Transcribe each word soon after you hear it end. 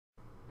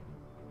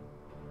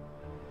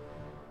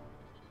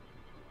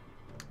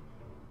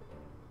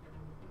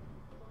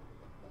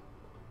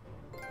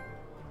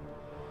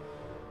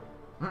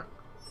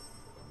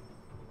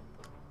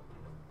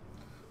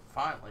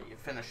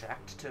finish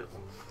Act 2.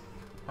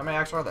 How many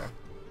acts are there?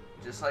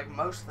 Just like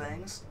most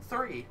things,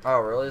 3. Oh,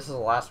 really? This is the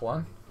last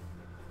one?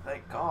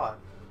 Thank God.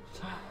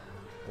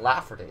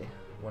 Lafferty.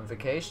 When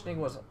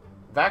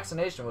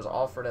vaccination was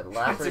offered at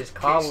Lafferty's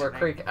Cobbler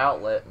Creek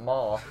Outlet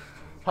Mall,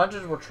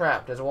 hundreds were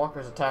trapped as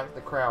walkers attacked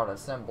the crowd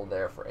assembled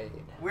there for aid.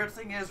 Weird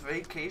thing is,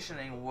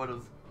 vacationing would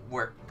have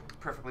worked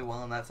perfectly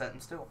well in that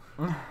sentence too.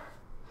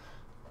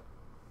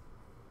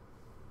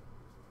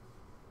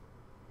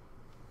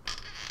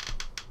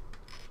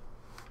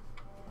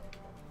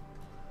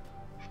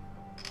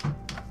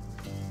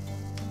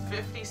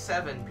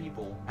 57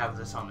 people have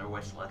this on their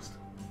wish list.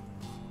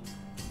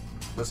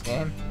 This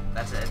game?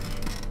 That's it.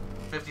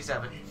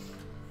 57.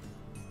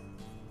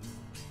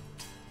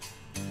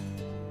 I'm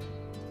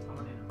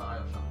gonna need a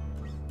Bioshock.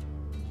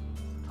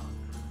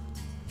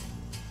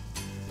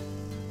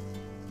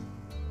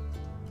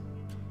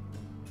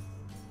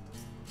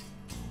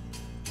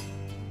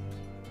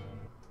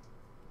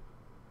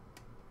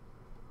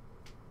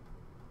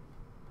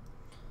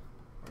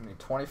 We need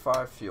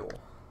 25 fuel.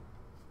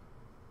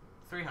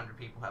 300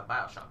 people have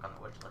Bioshock on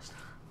the wish list.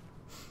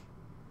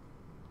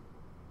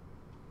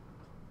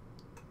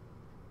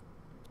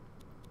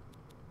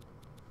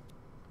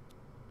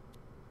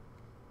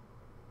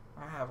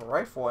 I have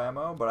rifle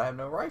ammo, but I have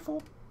no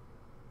rifle.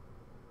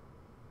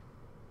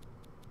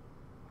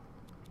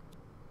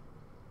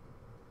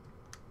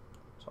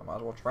 So I might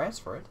as well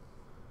transfer it.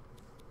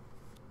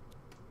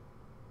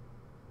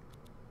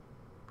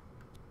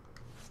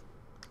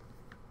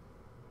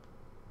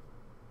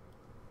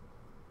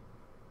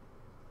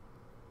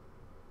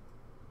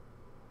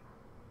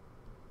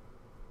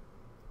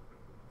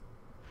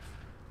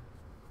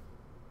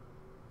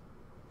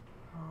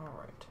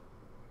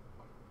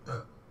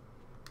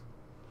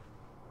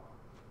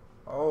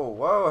 Oh,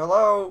 whoa,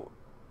 hello!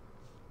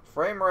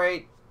 Frame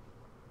rate!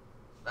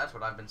 That's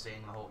what I've been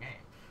seeing the whole game.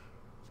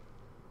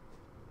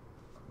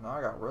 No,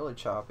 I got really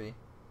choppy.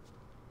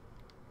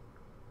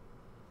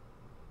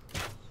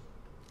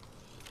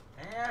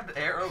 And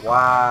arrow.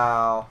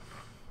 Wow.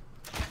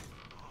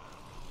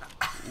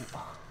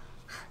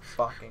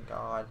 Fucking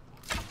God.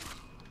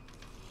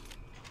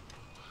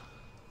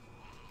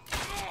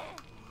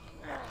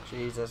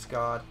 Jesus,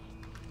 God.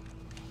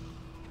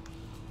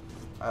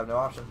 I have no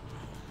option.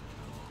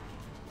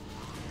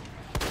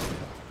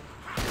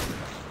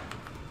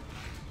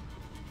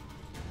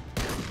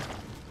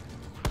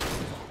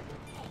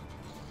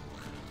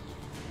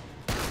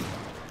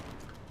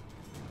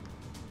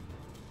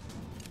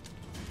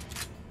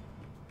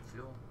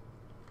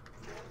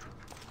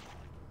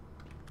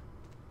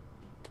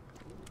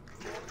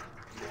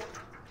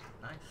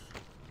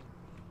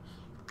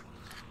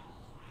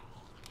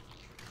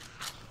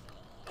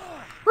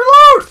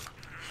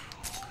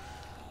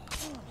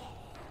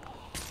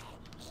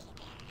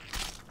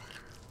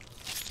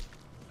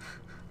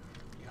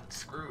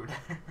 Screwed.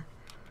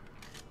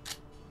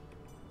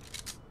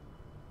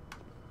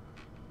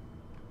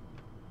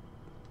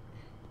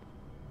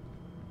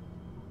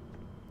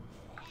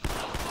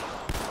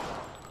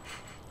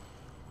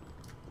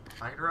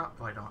 Light her up,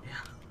 why don't you?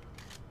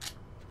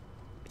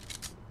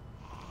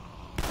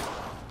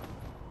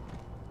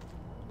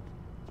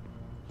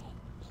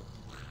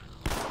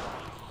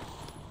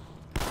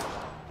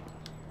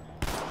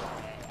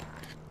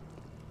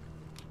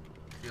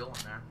 Fuel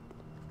in there.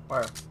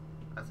 Where?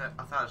 I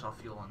thought I saw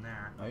fuel in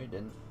there. No, you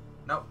didn't.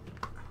 Nope.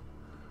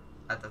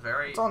 At the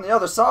very... It's on the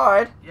other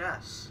side!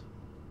 Yes.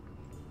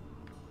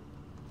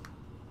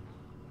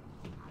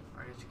 I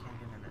guess you can't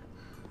get in it.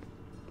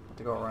 Have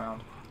to go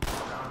around. No,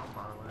 don't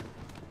bother with it.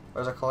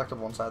 There's a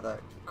collectible inside that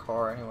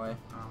car anyway.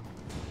 Oh.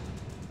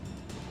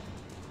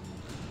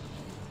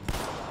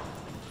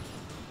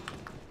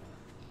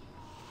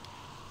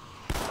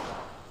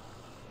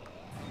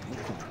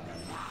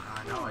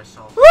 I know I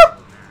saw fuel in there.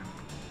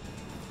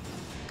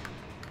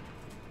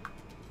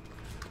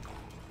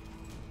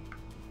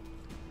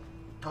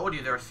 Told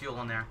you there was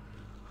fuel in there.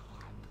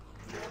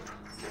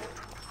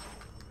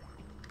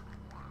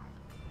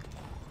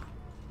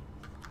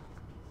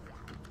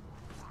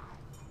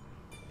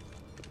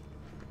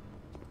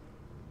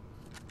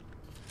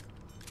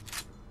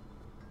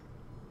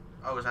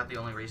 Oh, is that the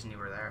only reason you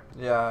were there?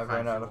 Yeah, I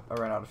ran out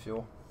of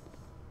fuel.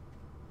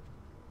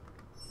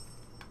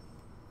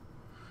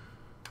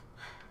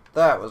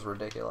 That was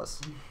ridiculous.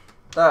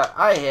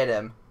 I hit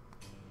him.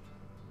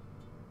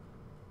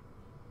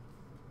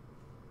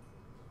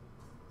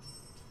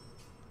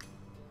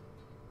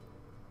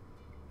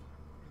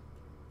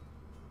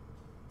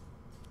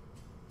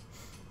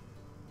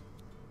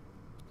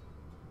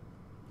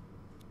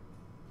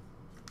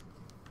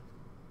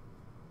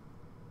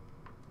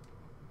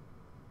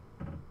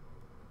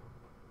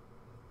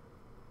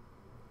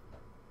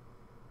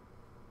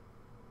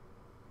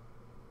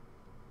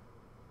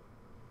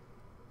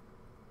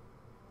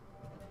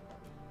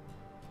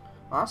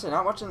 Honestly,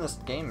 not much in this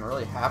game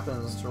really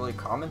happens to really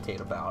commentate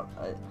about.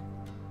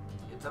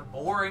 It's a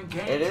boring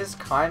game. It is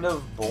kind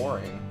of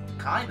boring.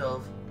 Kind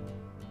of.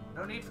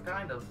 No need for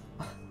kind of.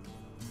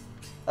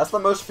 That's the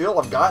most fuel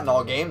I've gotten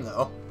all game,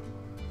 though.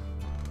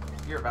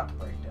 You're about to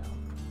break down.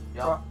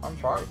 I'm you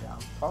probably broke down.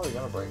 Probably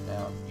gonna break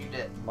down. You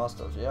did. Must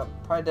have. Yeah.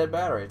 Probably dead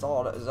battery. It's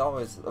all. It's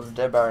always a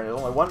dead battery. There's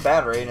only one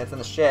battery, and it's in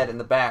the shed in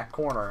the back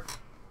corner.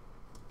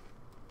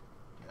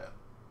 Yeah.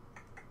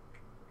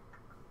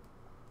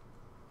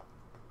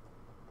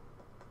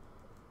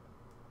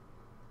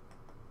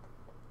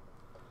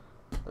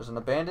 There's an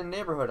abandoned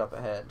neighborhood up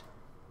ahead.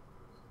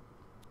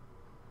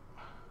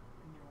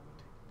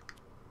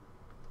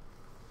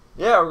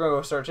 Yeah, we're gonna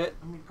go search it.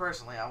 I mean,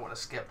 personally, I would have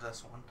skipped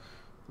this one.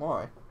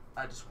 Why?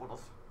 I just would have.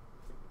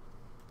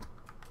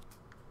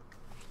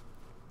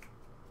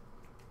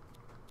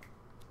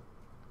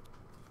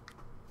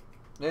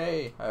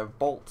 Yay! I have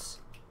bolts.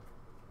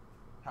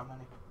 How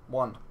many?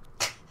 1.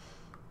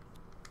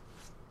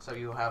 So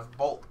you have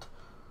bolt.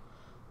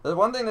 The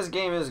one thing this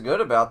game is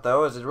good about,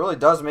 though, is it really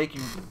does make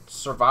you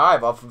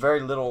survive off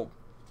very little.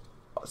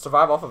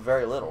 Survive off of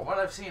very little. From what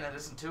I've seen, it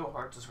isn't too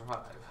hard to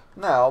survive.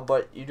 No,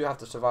 but you do have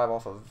to survive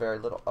off of very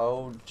little.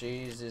 Oh,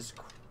 Jesus.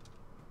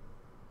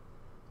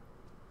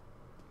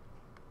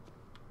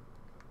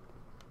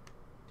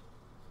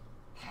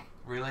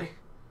 Really?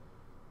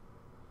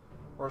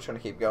 We're just gonna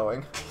keep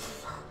going.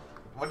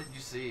 What did you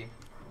see?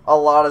 A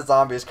lot of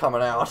zombies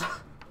coming out.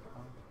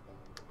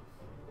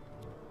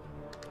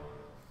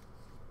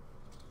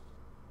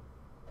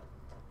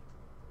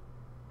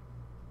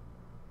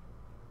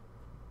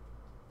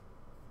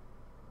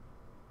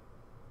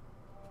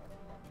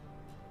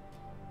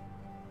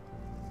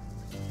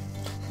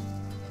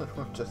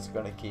 We're just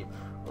gonna keep.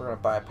 We're gonna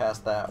bypass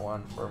that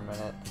one for a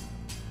minute.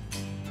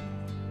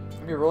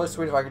 It'd be really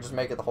sweet if I could just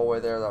make it the whole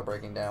way there without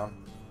breaking down.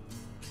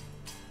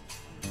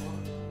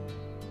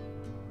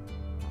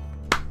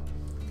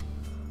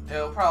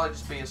 It'll probably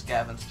just be a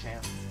scaven's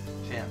chance.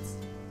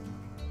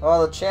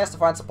 Well, the chance to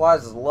find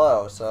supplies is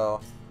low,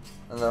 so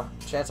and the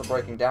chance of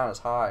breaking down is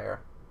higher.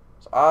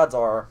 So odds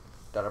are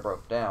that I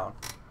broke down.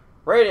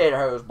 Radiator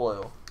hose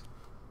blew.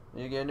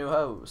 You get a new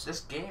hose. This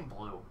game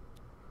blew.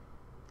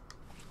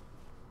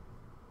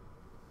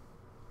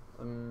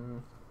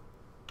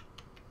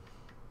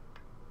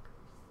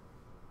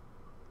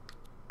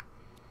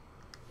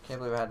 Can't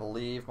believe I had to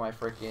leave my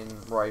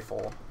freaking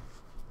rifle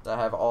that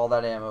I have all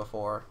that ammo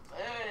for.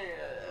 Hey,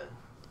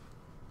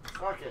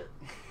 fuck it.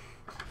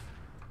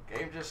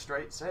 Game just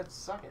straight said,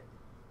 suck it.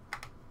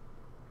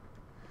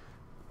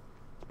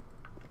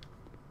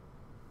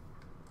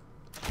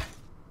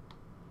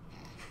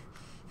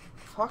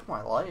 Fuck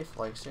my life,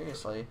 like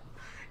seriously.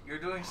 You're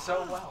doing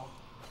so well.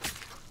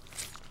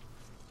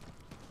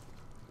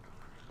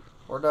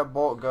 Where'd that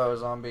bolt go,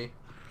 zombie?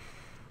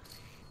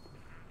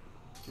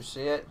 Did you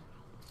see it?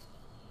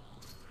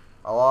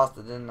 I lost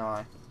it, didn't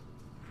I?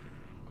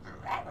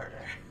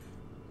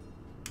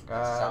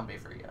 God zombie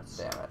for yes.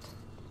 Damn it.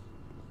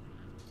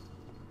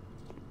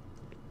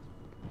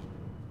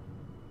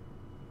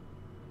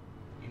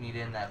 You need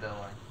in that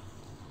building.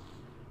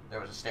 There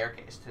was a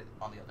staircase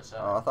on the other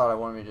side. Oh, I thought I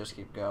wanted me to just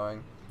keep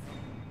going.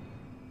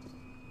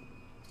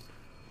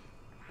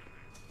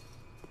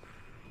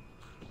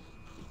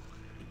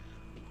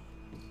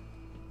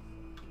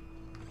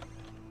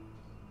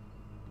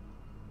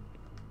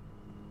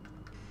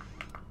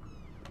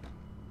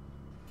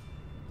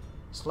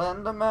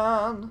 Slender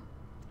Man.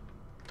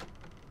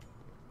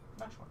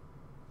 Nice one.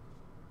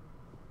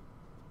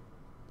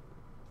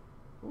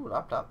 Ooh,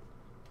 laptop.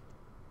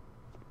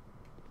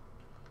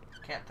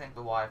 Can't think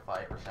the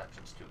Wi-Fi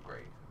reception's too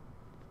great.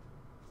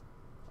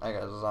 I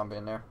got a zombie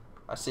in there.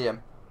 I see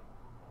him.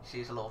 See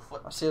his little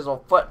foot. I see his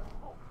little foot.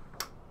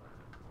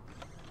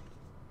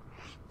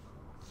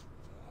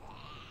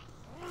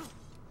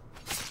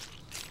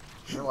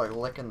 You're like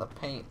licking the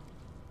paint.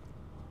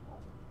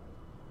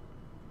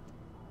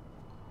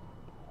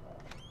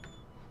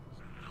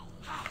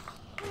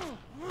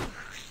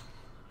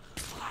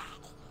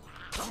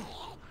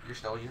 You're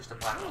still used to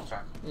black holes,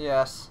 right?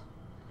 Yes.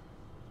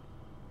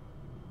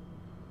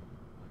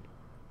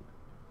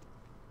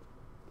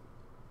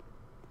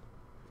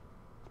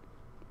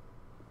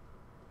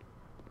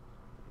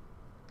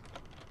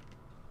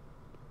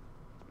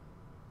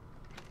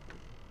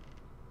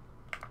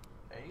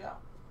 There you go.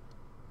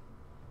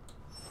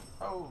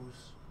 Hose.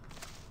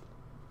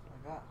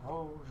 I got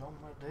hose on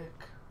my dick.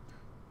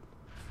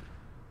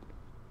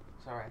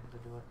 Sorry, I had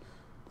to do it.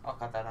 I'll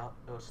cut that out.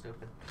 It was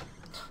stupid.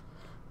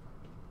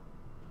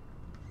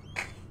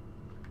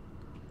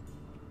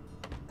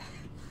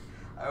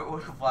 I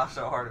would have laughed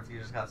so hard if you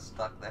just got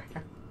stuck there.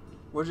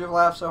 Would you have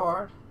laughed so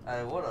hard?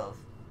 I would have.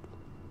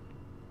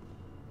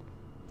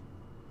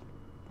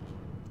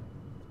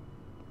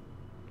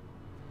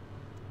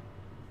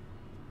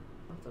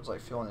 There's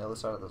like fuel on the other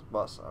side of this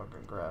bus I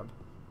can grab.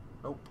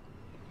 Nope.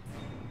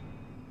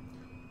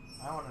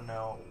 I want to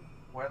know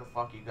where the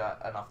fuck you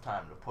got enough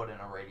time to put in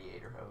a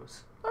radiator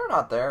hose. They're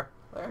not there.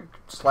 They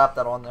slap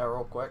that on there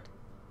real quick.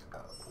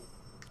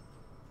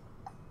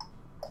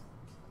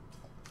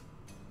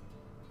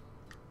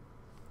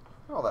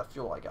 Look at all that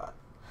fuel I got.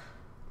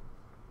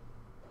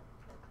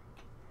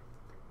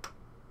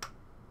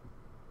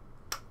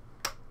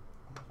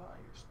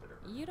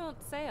 You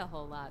don't say a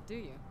whole lot, do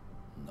you?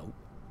 Nope.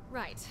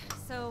 Right,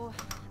 so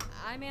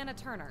I'm Anna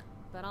Turner,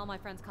 but all my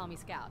friends call me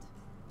Scout.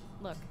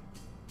 Look,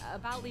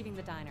 about leaving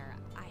the diner,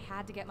 I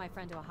had to get my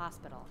friend to a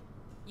hospital.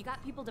 You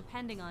got people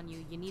depending on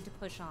you, you need to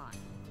push on.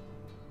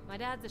 My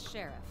dad's a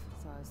sheriff,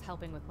 so I was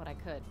helping with what I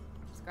could.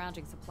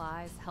 Scrounging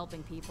supplies,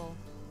 helping people.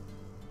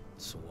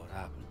 So what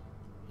happened?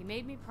 He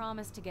made me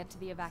promise to get to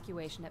the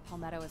evacuation at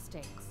Palmetto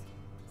Estates.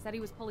 Said he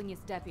was pulling his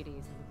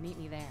deputies and would meet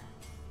me there.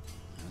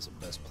 That's the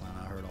best plan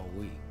I heard all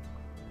week.